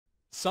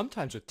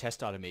Sometimes with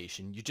test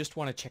automation, you just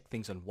want to check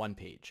things on one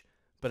page,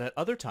 but at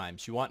other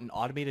times you want an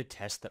automated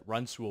test that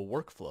runs through a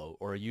workflow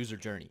or a user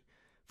journey.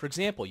 For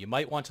example, you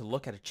might want to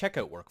look at a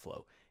checkout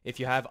workflow. If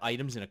you have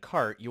items in a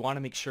cart, you want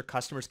to make sure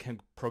customers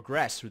can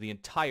progress through the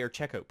entire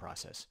checkout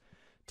process.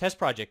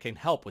 TestProject can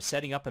help with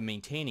setting up and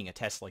maintaining a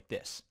test like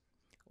this.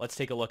 Let's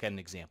take a look at an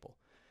example.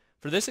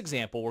 For this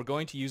example, we're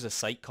going to use a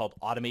site called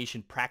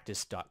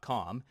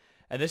automationpractice.com,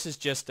 and this is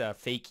just a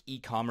fake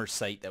e-commerce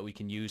site that we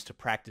can use to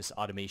practice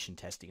automation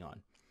testing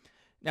on.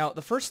 Now,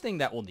 the first thing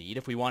that we'll need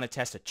if we want to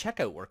test a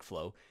checkout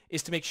workflow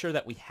is to make sure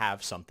that we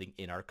have something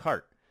in our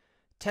cart.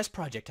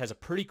 TestProject has a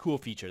pretty cool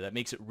feature that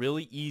makes it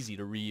really easy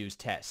to reuse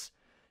tests.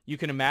 You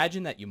can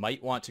imagine that you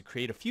might want to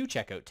create a few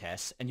checkout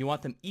tests and you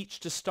want them each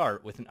to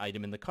start with an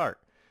item in the cart.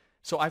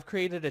 So I've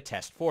created a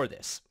test for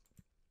this.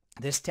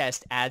 This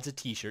test adds a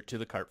t-shirt to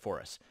the cart for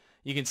us.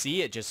 You can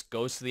see it just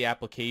goes to the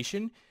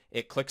application,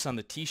 it clicks on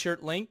the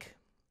t-shirt link,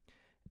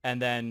 and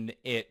then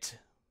it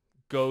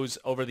goes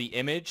over the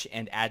image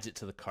and adds it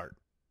to the cart.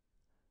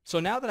 So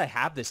now that I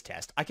have this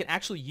test, I can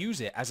actually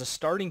use it as a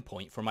starting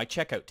point for my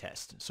checkout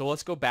test. So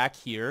let's go back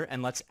here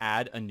and let's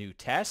add a new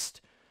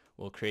test.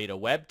 We'll create a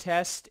web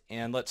test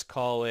and let's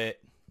call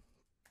it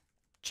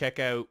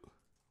checkout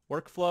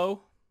workflow.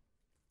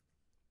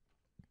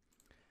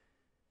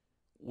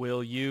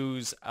 We'll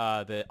use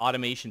the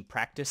automation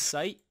practice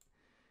site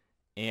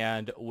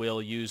and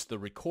we'll use the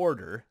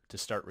recorder to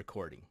start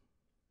recording.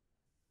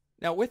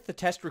 Now with the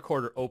test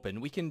recorder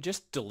open, we can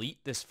just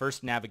delete this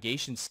first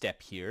navigation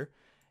step here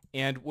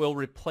and we'll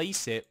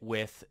replace it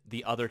with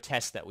the other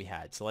test that we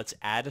had. So let's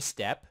add a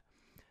step,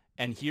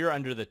 and here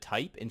under the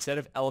type, instead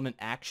of element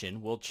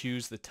action, we'll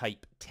choose the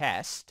type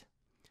test,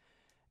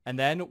 and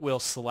then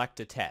we'll select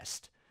a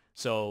test.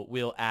 So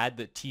we'll add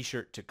the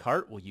t-shirt to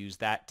cart, we'll use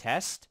that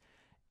test,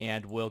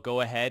 and we'll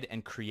go ahead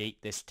and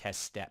create this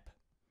test step.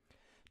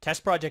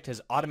 TestProject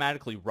has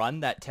automatically run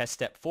that test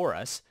step for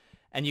us,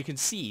 and you can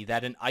see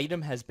that an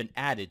item has been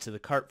added to the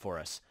cart for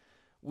us.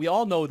 We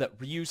all know that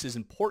reuse is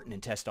important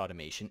in test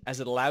automation as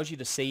it allows you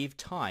to save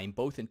time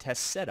both in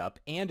test setup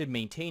and in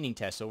maintaining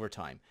tests over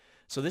time.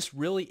 So this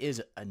really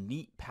is a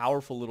neat,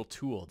 powerful little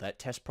tool that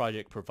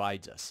TestProject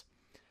provides us.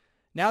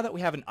 Now that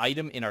we have an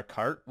item in our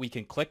cart, we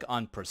can click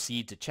on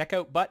Proceed to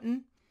Checkout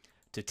button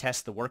to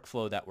test the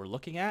workflow that we're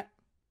looking at.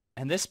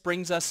 And this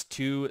brings us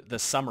to the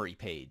summary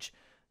page.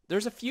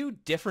 There's a few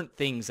different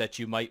things that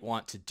you might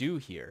want to do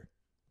here.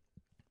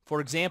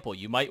 For example,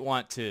 you might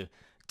want to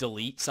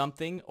delete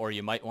something, or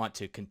you might want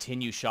to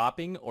continue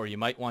shopping, or you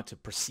might want to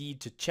proceed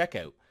to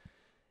checkout.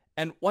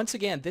 And once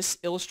again, this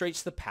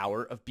illustrates the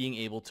power of being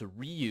able to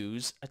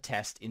reuse a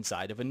test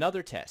inside of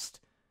another test.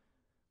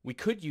 We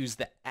could use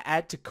the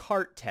add to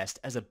cart test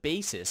as a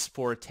basis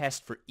for a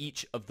test for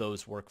each of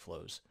those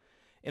workflows.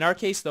 In our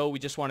case though, we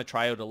just want to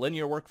try out a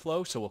linear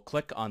workflow, so we'll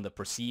click on the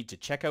Proceed to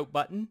Checkout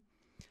button.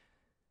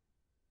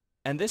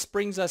 And this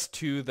brings us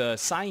to the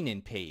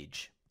sign-in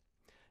page.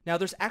 Now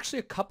there's actually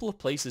a couple of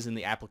places in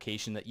the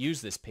application that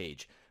use this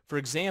page. For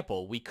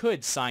example, we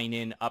could sign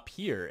in up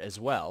here as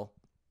well,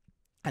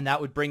 and that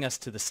would bring us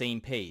to the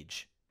same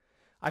page.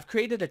 I've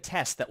created a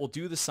test that will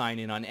do the sign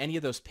in on any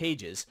of those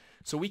pages,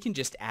 so we can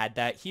just add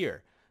that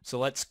here. So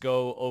let's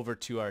go over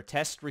to our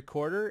test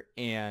recorder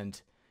and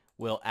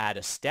we'll add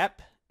a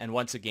step, and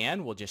once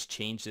again we'll just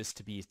change this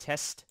to be a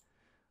test.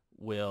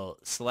 We'll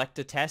select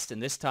a test,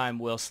 and this time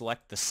we'll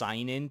select the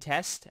sign in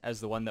test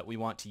as the one that we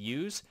want to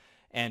use.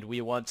 And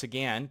we once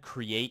again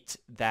create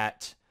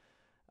that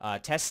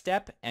test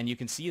step, and you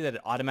can see that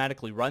it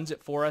automatically runs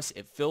it for us.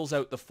 It fills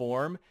out the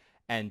form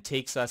and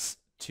takes us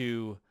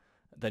to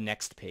the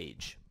next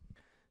page.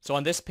 So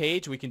on this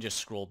page, we can just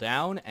scroll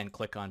down and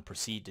click on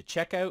Proceed to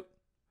Checkout.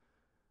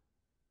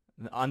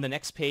 On the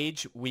next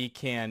page, we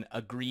can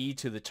agree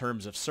to the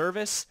terms of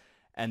service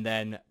and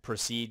then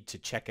proceed to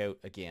checkout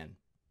again.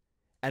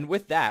 And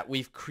with that,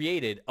 we've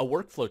created a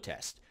workflow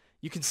test.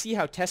 You can see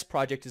how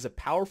TestProject is a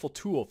powerful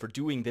tool for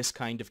doing this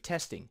kind of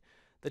testing.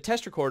 The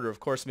test recorder, of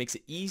course, makes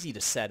it easy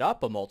to set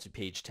up a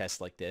multi-page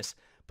test like this,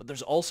 but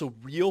there's also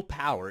real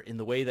power in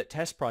the way that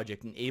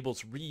TestProject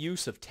enables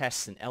reuse of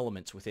tests and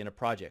elements within a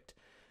project.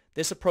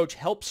 This approach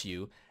helps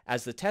you,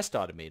 as the test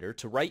automator,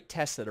 to write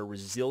tests that are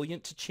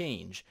resilient to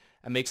change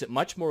and makes it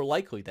much more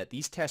likely that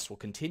these tests will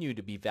continue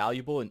to be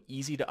valuable and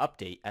easy to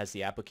update as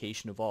the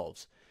application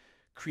evolves.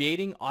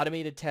 Creating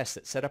automated tests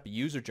that set up a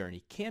user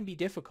journey can be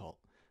difficult,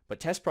 but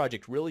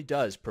TestProject really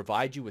does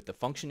provide you with the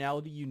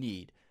functionality you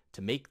need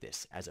to make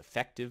this as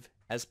effective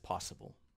as possible.